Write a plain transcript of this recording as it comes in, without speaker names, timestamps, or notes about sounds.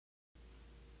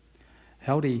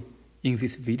Howdy, in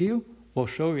this video, we'll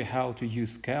show you how to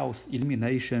use Gauss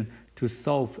elimination to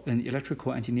solve an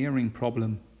electrical engineering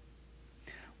problem.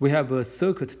 We have a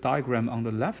circuit diagram on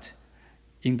the left.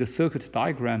 In the circuit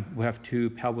diagram, we have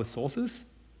two power sources.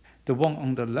 The one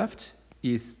on the left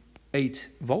is 8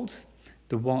 volts.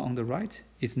 The one on the right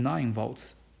is 9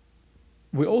 volts.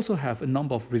 We also have a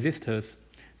number of resistors.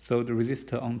 So the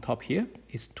resistor on top here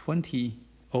is 20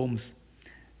 ohms.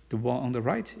 The one on the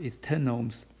right is 10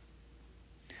 ohms.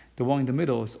 The one in the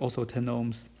middle is also 10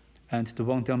 ohms, and the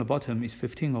one down the bottom is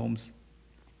 15 ohms.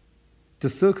 The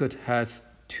circuit has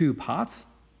two parts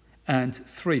and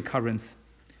 3 currents.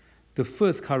 The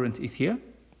first current is here.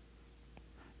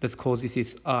 Let's call this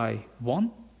is I1.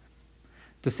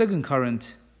 The second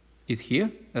current is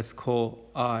here. Let's call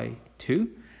I2.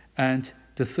 And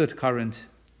the third current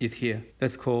is here.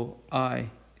 Let's call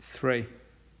I3.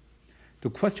 The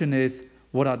question is,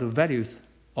 what are the values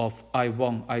of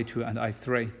I1, I2, and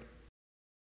I3?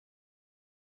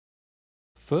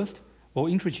 First, we'll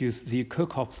introduce the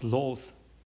Kirchhoff's laws.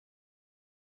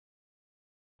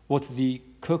 What the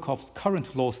Kirchhoff's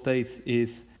current law states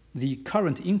is the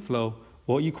current inflow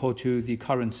will equal to the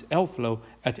current outflow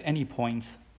at any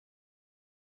point.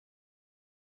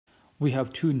 We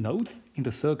have two nodes in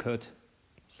the circuit.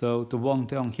 So the one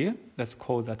down here, let's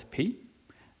call that P,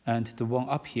 and the one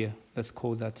up here, let's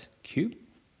call that Q.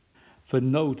 For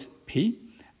node P,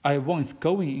 I1 is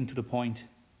going into the point.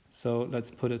 So let's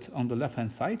put it on the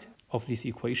left-hand side of this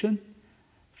equation.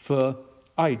 For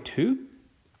I2,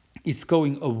 it's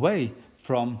going away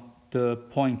from the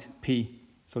point P.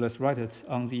 So let's write it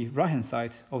on the right-hand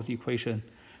side of the equation.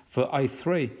 For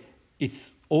I3,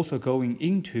 it's also going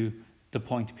into the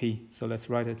point P. So let's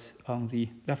write it on the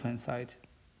left-hand side.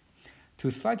 To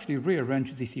slightly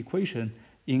rearrange this equation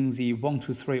in the 1,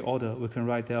 2, 3 order, we can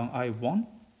write down I1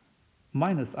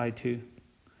 minus I2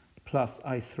 plus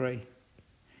I3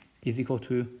 is equal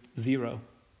to 0.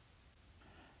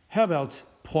 How about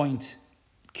point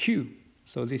Q?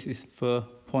 So this is for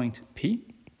point P.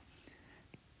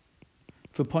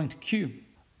 For point Q,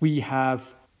 we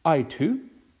have I2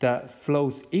 that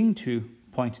flows into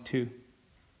point 2.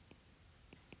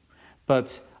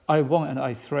 But I1 and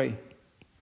I3,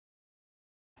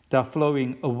 they're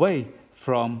flowing away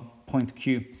from point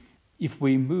Q. If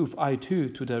we move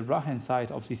I2 to the right-hand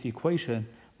side of this equation,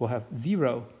 we'll have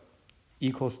 0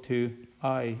 equals to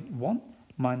I1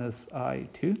 minus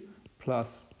I2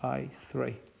 plus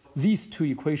I3. These two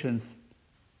equations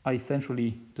are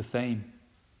essentially the same.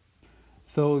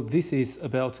 So this is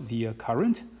about the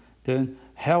current. Then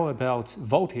how about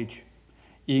voltage?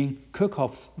 In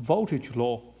Kirchhoff's voltage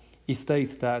law, it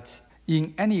states that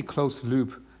in any closed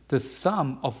loop, the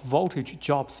sum of voltage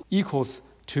drops equals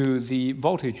to the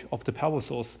voltage of the power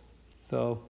source.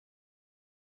 So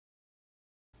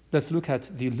let's look at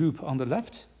the loop on the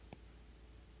left.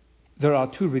 There are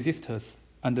two resistors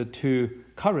and the two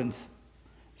currents.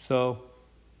 So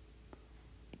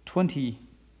 20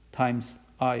 times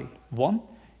I1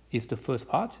 is the first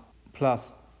part,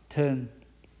 plus 10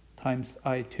 times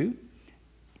I2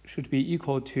 should be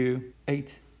equal to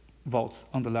 8 volts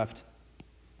on the left.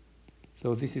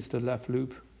 So this is the left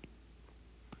loop.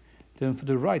 Then for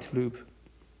the right loop,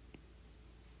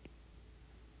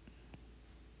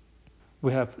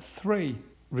 we have 3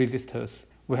 resistors.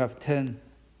 We have 10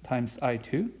 times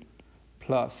I2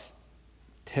 plus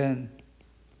 10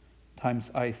 times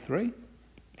I3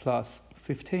 plus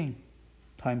 15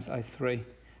 times I3.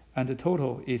 And the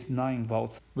total is 9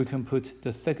 volts. We can put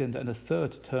the second and the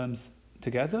third terms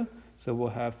together. So we'll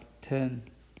have 10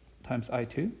 times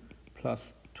I2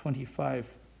 plus 25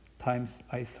 times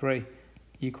I3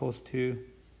 equals to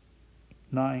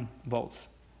 9 volts.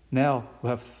 Now we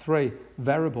have 3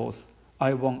 variables,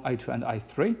 I1, I2, and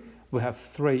I3. We have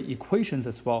 3 equations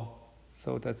as well.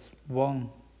 So that's 1,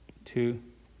 2,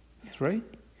 3.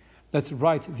 Let's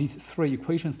write these 3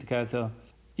 equations together.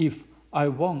 If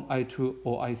I1, I2,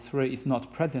 or I3 is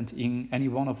not present in any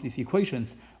one of these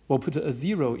equations, we'll put a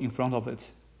 0 in front of it.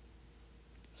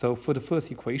 So for the first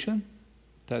equation,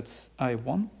 that's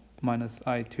I1 minus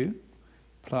I2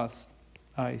 plus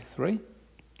I3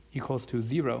 equals to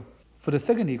 0. For the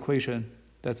second equation,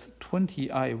 that's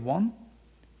 20I1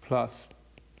 plus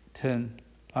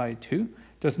 10I2.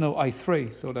 There's no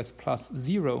I3, so that's plus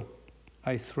 0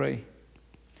 I3.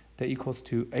 That equals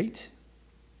to 8.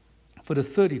 For the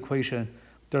third equation,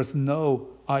 there's no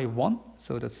I1,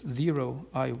 so that's 0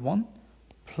 I1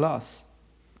 plus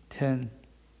 10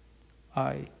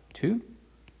 I2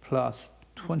 plus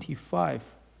 25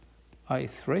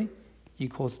 I3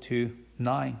 equals to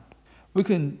 9. We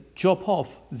can drop off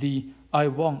the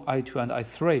I1, I2, and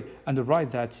I3 and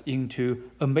write that into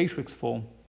a matrix form.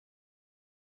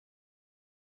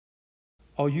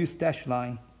 I'll use dashed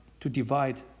line to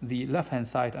divide the left-hand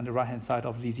side and the right-hand side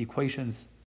of these equations.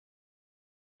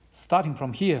 Starting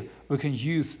from here, we can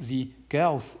use the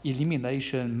Gauss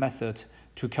elimination method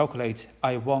to calculate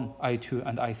I1, I2,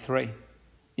 and I3.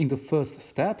 In the first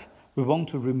step, we want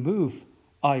to remove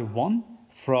I1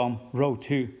 from row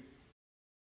 2.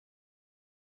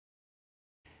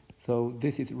 So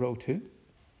this is row 2.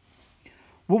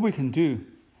 What we can do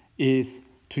is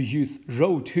to use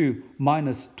row 2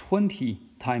 minus 20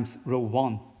 times row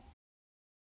 1.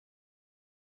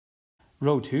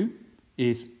 Row 2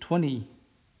 is 20,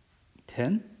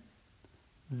 10,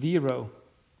 0,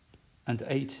 and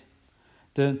 8.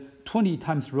 Then 20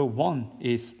 times row 1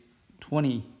 is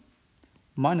 20,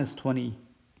 minus 20,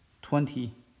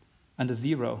 20, and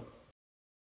 0.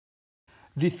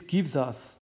 This gives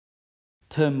us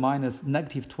 10 minus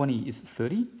negative 20 is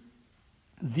 30.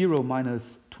 0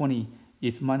 minus 20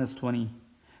 is minus 20.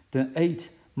 Then 8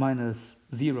 minus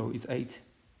 0 is 8.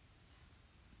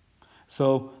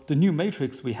 So the new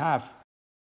matrix we have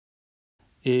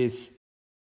is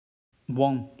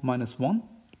 1 minus 1,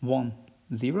 1,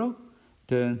 0.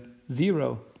 Then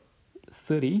 0,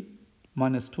 30,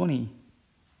 minus 20,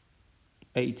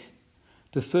 8.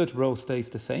 The third row stays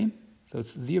the same. So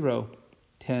it's 0,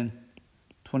 10,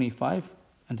 25,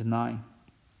 and 9.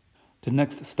 The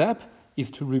next step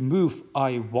is to remove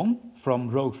I1 from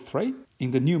row 3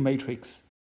 in the new matrix.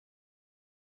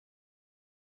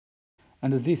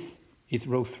 And this is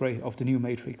row 3 of the new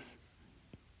matrix.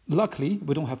 Luckily,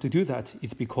 we don't have to do that.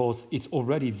 It's because it's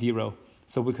already 0.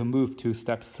 So we can move to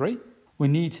step 3. We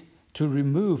need to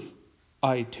remove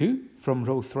I2 from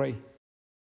row 3.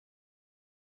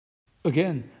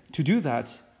 Again, to do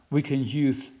that, we can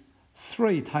use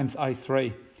 3 times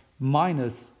I3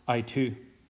 minus I2.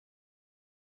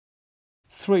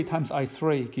 3 times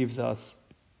I3 gives us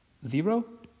 0,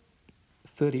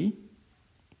 30,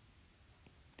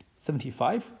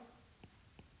 75,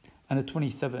 and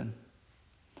 27.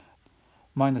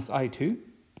 Minus I2,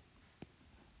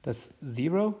 that's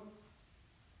 0,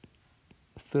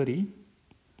 30,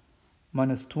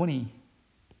 minus 20,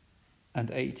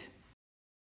 and 8.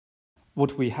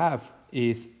 What we have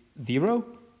is 0,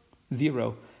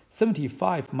 0.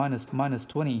 75 minus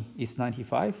 20 is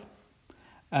 95.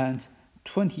 And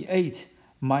 28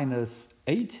 minus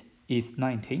 8 is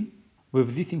 19.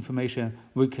 With this information,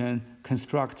 we can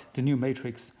construct the new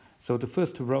matrix. So the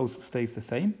first two rows stays the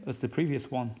same as the previous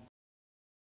one.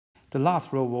 The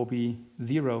last row will be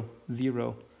 0,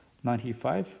 0,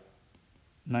 95,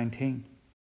 19.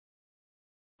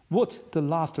 What the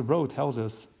last row tells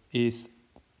us is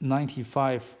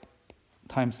 95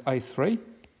 times I3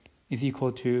 is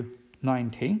equal to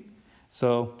 19.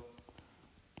 So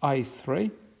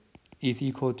I3 is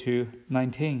equal to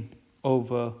 19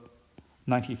 over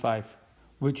 95,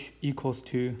 which equals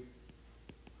to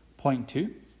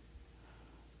 0.2.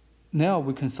 Now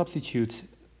we can substitute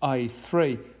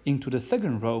I3 into the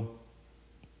second row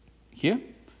here.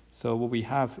 So what we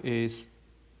have is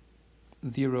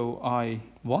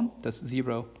 0I1, that's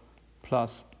 0,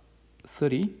 plus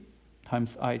 30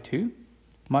 times I2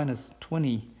 minus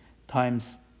 20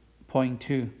 times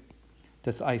 0.2,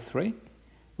 that's I3,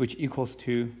 which equals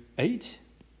to 8.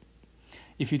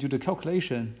 If you do the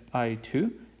calculation,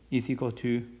 I2 is equal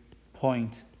to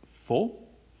 0.4,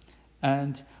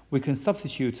 and we can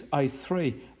substitute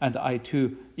I3 and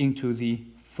I2 into the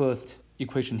first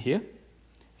equation here.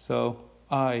 So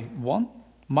I1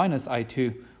 minus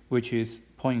I2, which is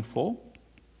 0.4,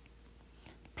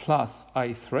 plus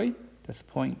I3, that's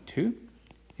 0.2,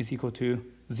 is equal to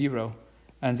 0.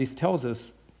 And this tells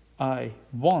us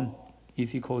I1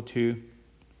 is equal to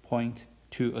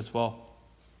 0.2 as well.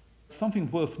 Something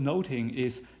worth noting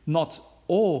is not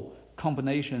all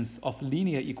combinations of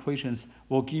linear equations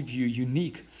will give you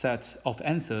unique set of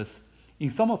answers. In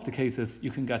some of the cases,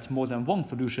 you can get more than one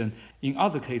solution. In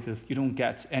other cases, you don't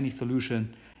get any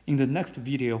solution. In the next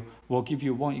video, we'll give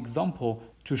you one example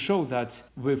to show that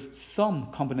with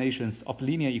some combinations of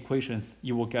linear equations,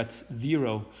 you will get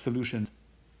 0 solutions.